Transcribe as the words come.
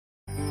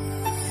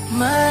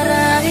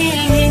Marahil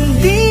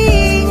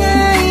hindi nga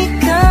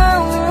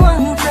ikaw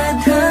ang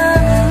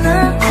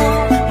tadhana ko,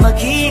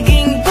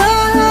 magiging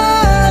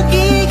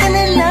bahagi ka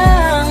na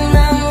lang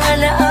ng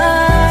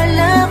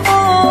alaala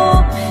ko.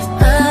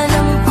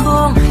 Alam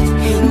kong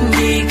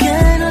hindi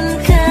ganun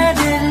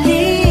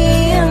kadali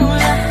ang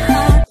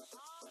lahat.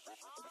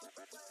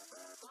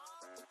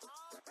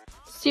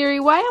 Siri,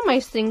 why am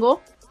I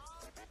single?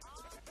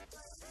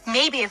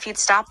 Maybe if you'd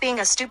stop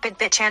being a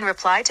stupid bitch and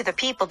reply to the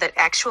people that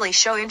actually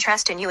show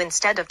interest in you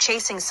instead of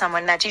chasing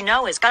someone that you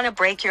know is gonna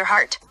break your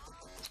heart.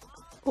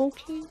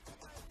 Okay.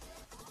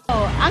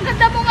 Oh, ang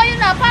ganda mo ngayon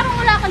na, parang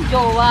wala kang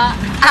jowa.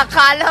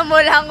 Akala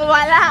mo lang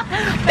wala,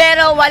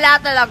 pero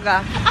wala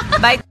talaga.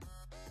 Bye.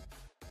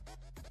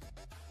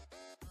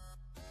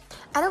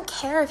 I don't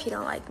care if you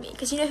don't like me,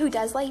 because you know who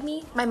does like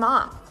me? My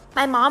mom.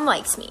 My mom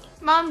likes me.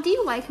 Mom, do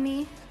you like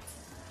me?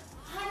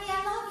 Honey, I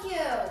love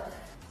you.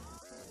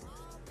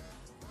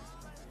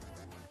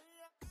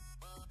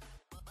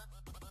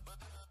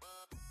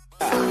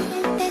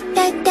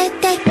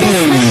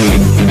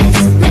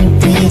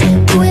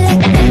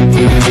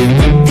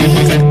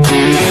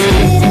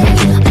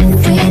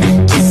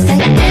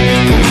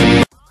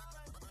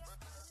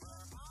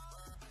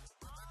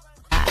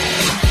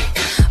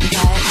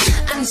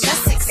 I'm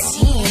just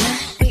 16.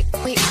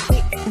 Wait,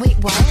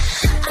 what?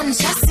 I'm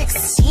just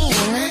 16.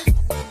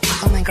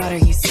 Oh my god,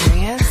 are you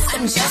serious?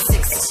 I'm just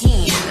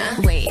 16.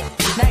 Wait,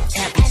 that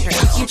can't be true.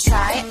 If you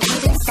try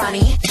anything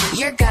funny,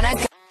 you're gonna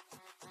go.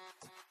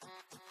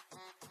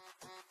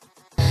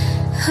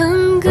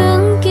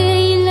 Hanggang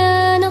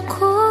kailan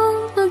ako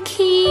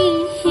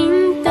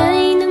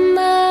maghihintay na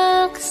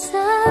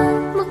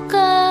makasama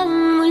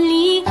kang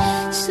muli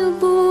sa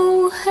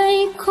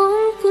buhay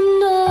kong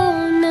puno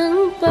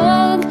ng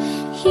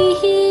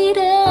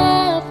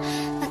paghihirap,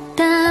 at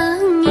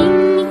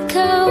tanging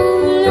ikaw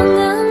lang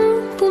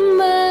ang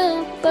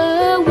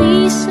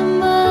pumapawi sa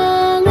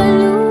mga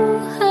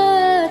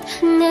luha't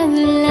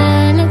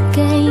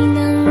naglalagay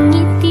ng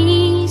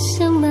ngiti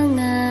sa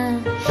mga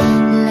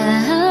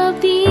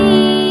labi.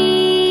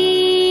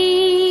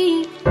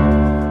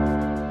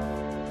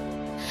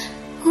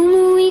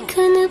 Umuwi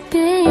ka na,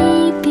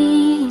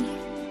 baby.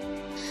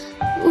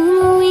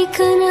 Umuwi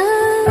ka na,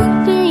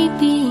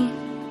 baby.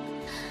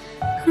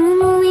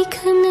 Umuwi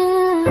ka na,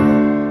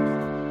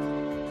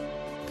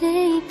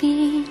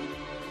 baby.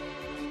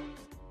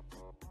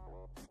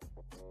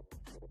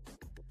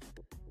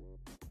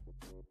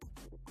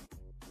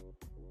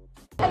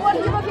 What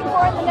are you looking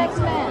for in the next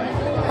man?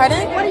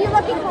 Pardon? What are you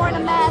looking for in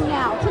a man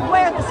now to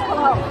wear this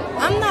cologne?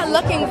 I'm not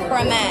looking for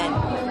a man.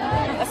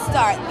 Let's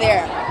start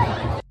there.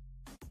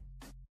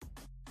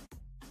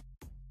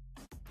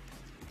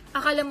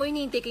 Akala mo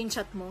iniintay ko yung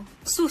chat mo?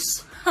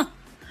 Sus!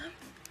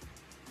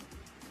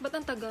 Ba't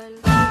ang tagal?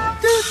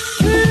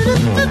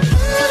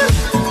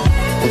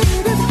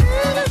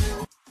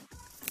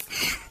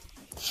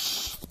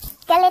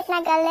 Galit na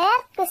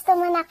galit? Gusto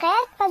mo na,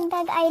 Ket? Pag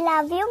nag-I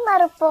love you,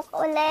 marupok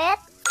ulit?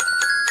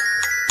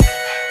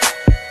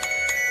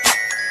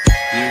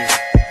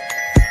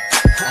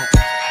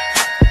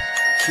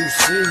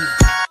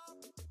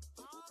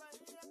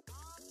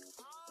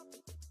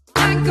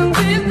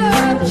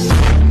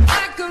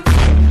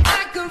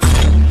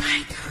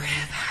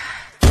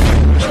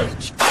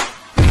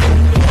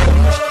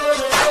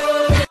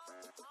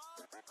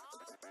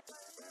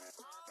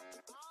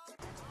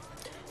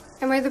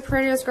 Am I the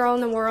prettiest girl in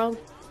the world?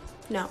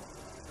 No.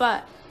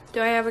 But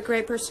do I have a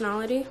great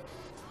personality?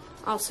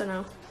 Also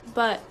no.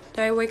 But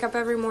do I wake up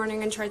every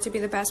morning and try to be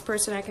the best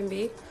person I can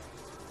be?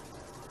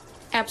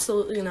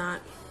 Absolutely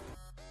not.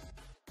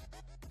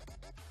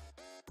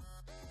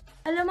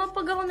 Alam mo,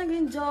 pag ako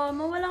naging jowa,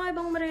 wala ka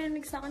ibang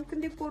marinig sa akin,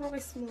 kundi puro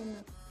kiss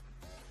muna.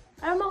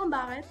 Alam mo kung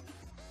bakit?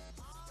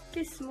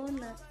 Kiss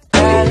muna.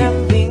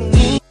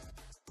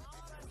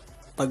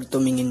 Pag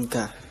tumingin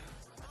ka,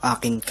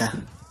 akin ka.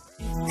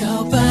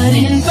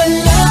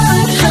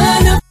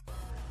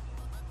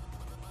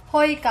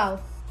 Hoy, ikaw.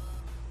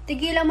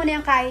 Tigilan mo na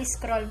yung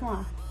scroll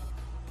mo, ah.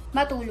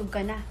 Matulog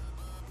ka na.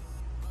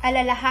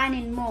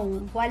 Alalahanin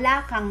mong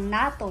wala kang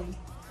natoy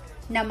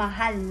na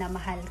mahal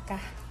ka.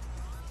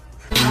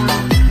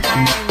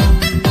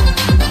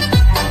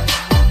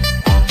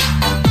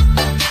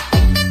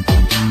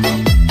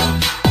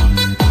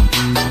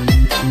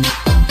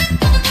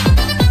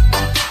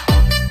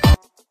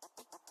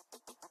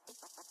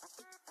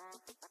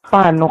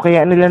 Paano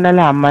kaya nila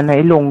nalaman na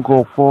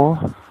ilonggo ko?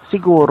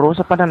 Siguro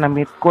sa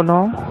pananamit ko,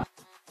 no?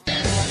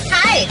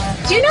 Hi!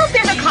 Do you know if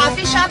there's a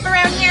coffee shop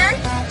around here?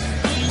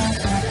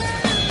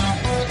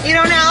 You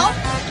don't know?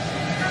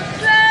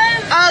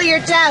 Oh,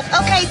 you're deaf.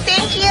 Okay,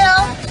 thank you.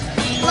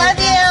 Love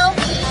you.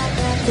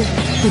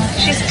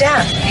 She's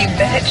deaf, you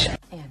bitch.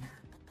 Anna.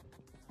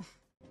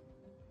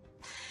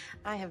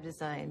 I have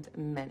designed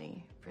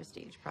many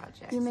prestige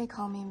projects. You may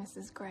call me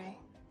Mrs. Gray.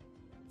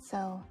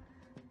 So,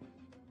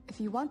 if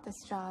you want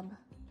this job,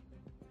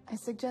 I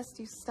suggest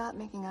you stop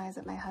making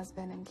eyes at my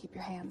husband and keep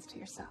your hands to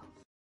yourself.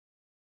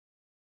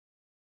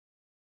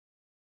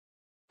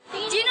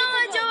 Gino,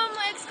 nga jowa mo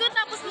ex ko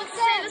tapos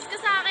magsiselos ka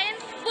sa akin?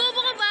 Boom!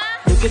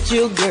 look at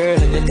you,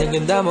 girl. Ang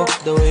ganda mo.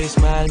 The way you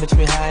smile makes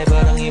me high.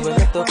 Parang iba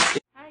na to.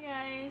 Hi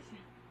guys!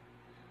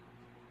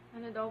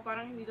 Ano daw,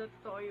 parang hindi daw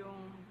totoo yung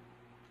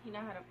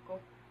hinaharap ko.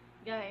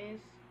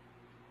 Guys,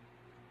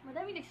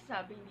 madami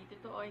nagsasabi, hindi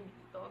totoo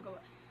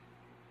gawa.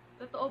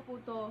 Totoo po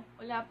to.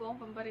 Wala po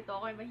akong pambarito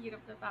ako.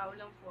 Mahirap na tao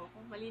lang po ako.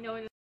 Malinaw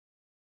na.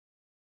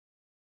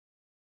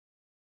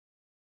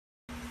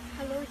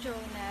 Hello,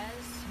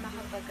 Jonas.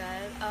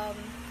 Makabagal.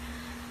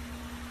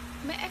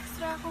 May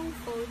extra akong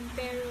phone,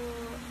 pero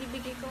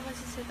bibigay ko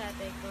kasi sa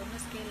tatay ko.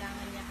 Mas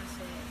kailangan niya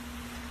kasi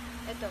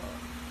ito.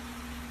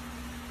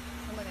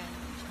 Gumagana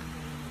naman siya.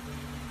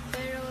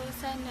 Pero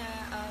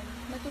sana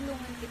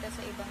matulungan kita sa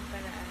ibang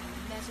paraan.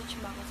 Message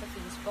mo ako sa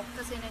Facebook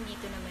kasi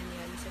nandito naman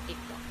yun sa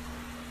TikTok ko.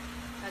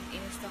 Pag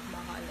in-stock mo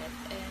ako ulit.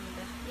 And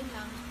yun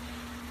lang.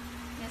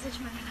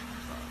 Message mo na lang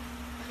ako.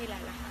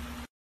 Pakilala ka.